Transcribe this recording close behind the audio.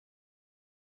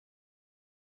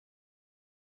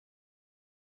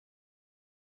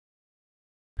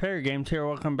Pair Games here.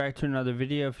 Welcome back to another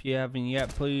video. If you haven't yet,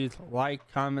 please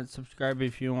like, comment, subscribe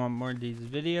if you want more of these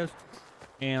videos.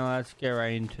 And let's get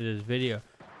right into this video.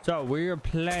 So we are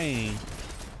playing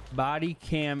Body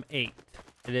Cam 8.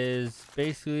 It is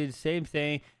basically the same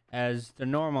thing as the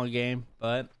normal game,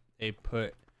 but they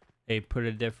put a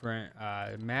different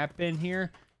map in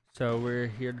here. So we're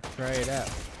here to try it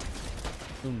out.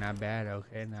 Ooh, not bad.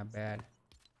 Okay, not bad.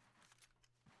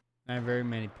 Not very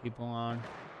many people on.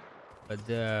 But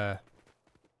yeah,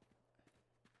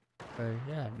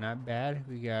 not bad.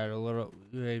 We got we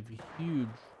have a huge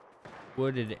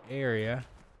wooded area.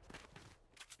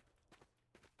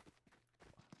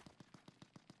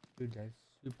 Dude, that's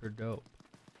super dope.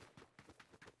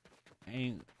 I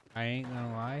ain't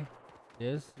gonna lie.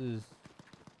 This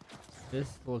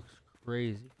looks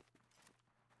crazy.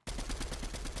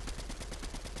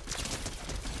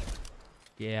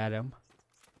 Get him.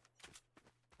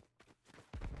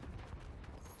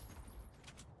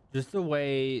 Just the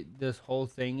way this whole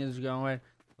thing is going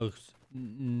looks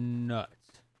nuts.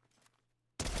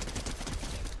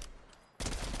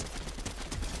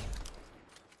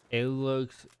 It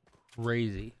looks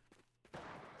crazy.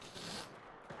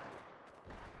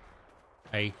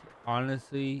 I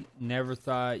honestly never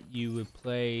thought you would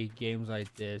play games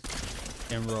like this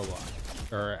in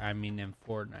Roblox, or I mean in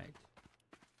Fortnite,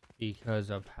 because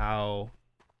of how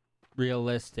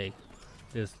realistic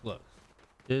this looks.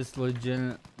 This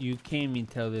legit, you can't even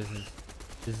tell this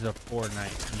is a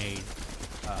Fortnite made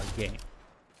game.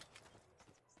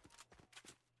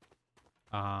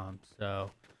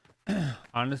 So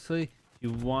honestly,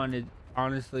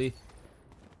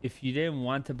 if you didn't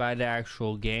want to buy the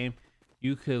actual game,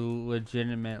 you could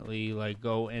legitimately like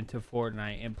go into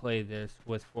Fortnite and play this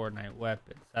with Fortnite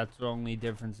weapons. That's the only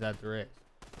difference that there is.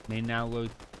 It may not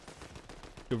look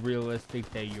the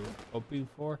realistic that you were hoping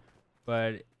for,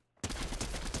 but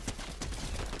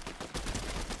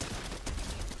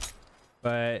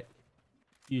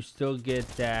you still get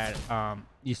that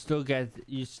you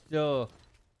still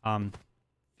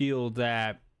feel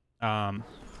that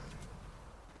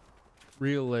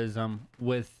realism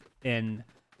within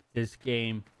this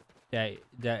game that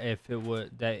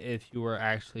if you were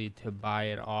actually to buy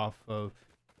it off of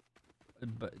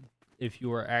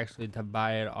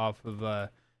a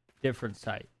different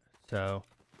site. So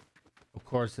of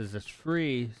course this is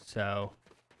free, so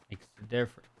makes the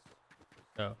difference.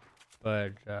 So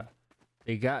but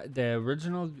they got the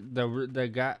original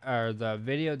the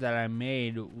video that I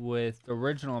made with the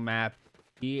original map.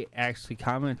 He actually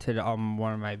commented on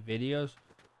one of my videos,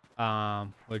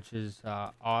 which is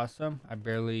awesome. I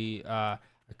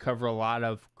cover a lot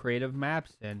of creative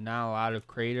maps, and not a lot of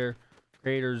creators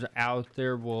out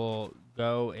there will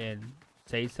go and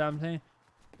say something.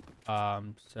 But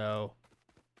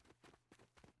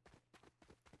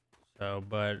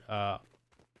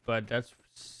that's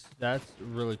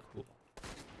really cool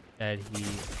that he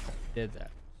did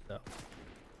that. So of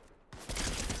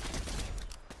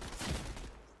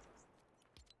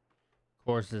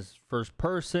course it's first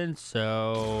person,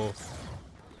 so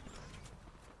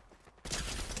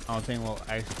I don't think we'll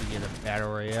actually get a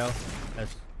battle royale. I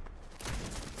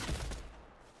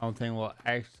don't think we'll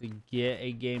actually get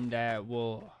a game that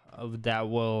will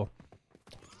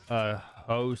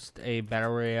host a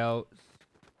battle royale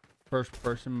first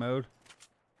person mode.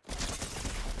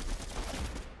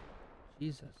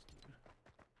 Jesus, dude.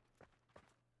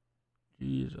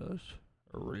 Jesus,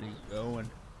 are really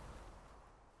going.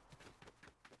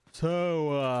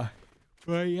 So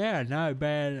but yeah, not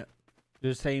bad.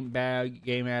 This ain't bad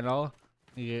game at all.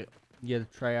 You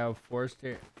get to try out forest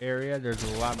area. There's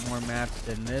a lot more maps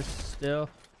than this still.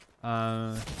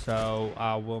 So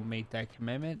I will make that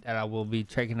commitment that I will be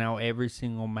checking out every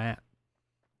single map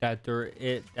that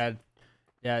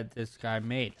this guy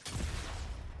made.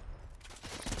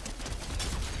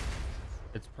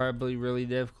 It's probably really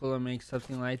difficult to make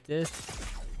something like this.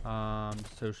 So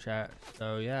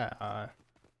yeah.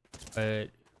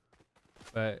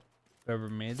 But whoever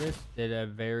made this did a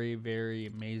very, very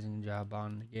amazing job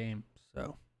on the game.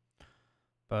 So,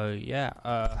 but yeah.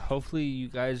 Hopefully you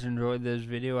guys enjoyed this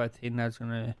video. I think that's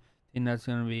gonna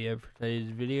be it for today's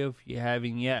video. If you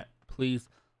haven't yet, please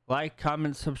like,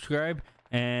 comment, subscribe,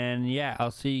 and yeah, I'll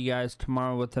see you guys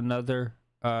tomorrow with another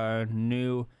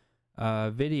new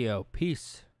video.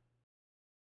 Peace.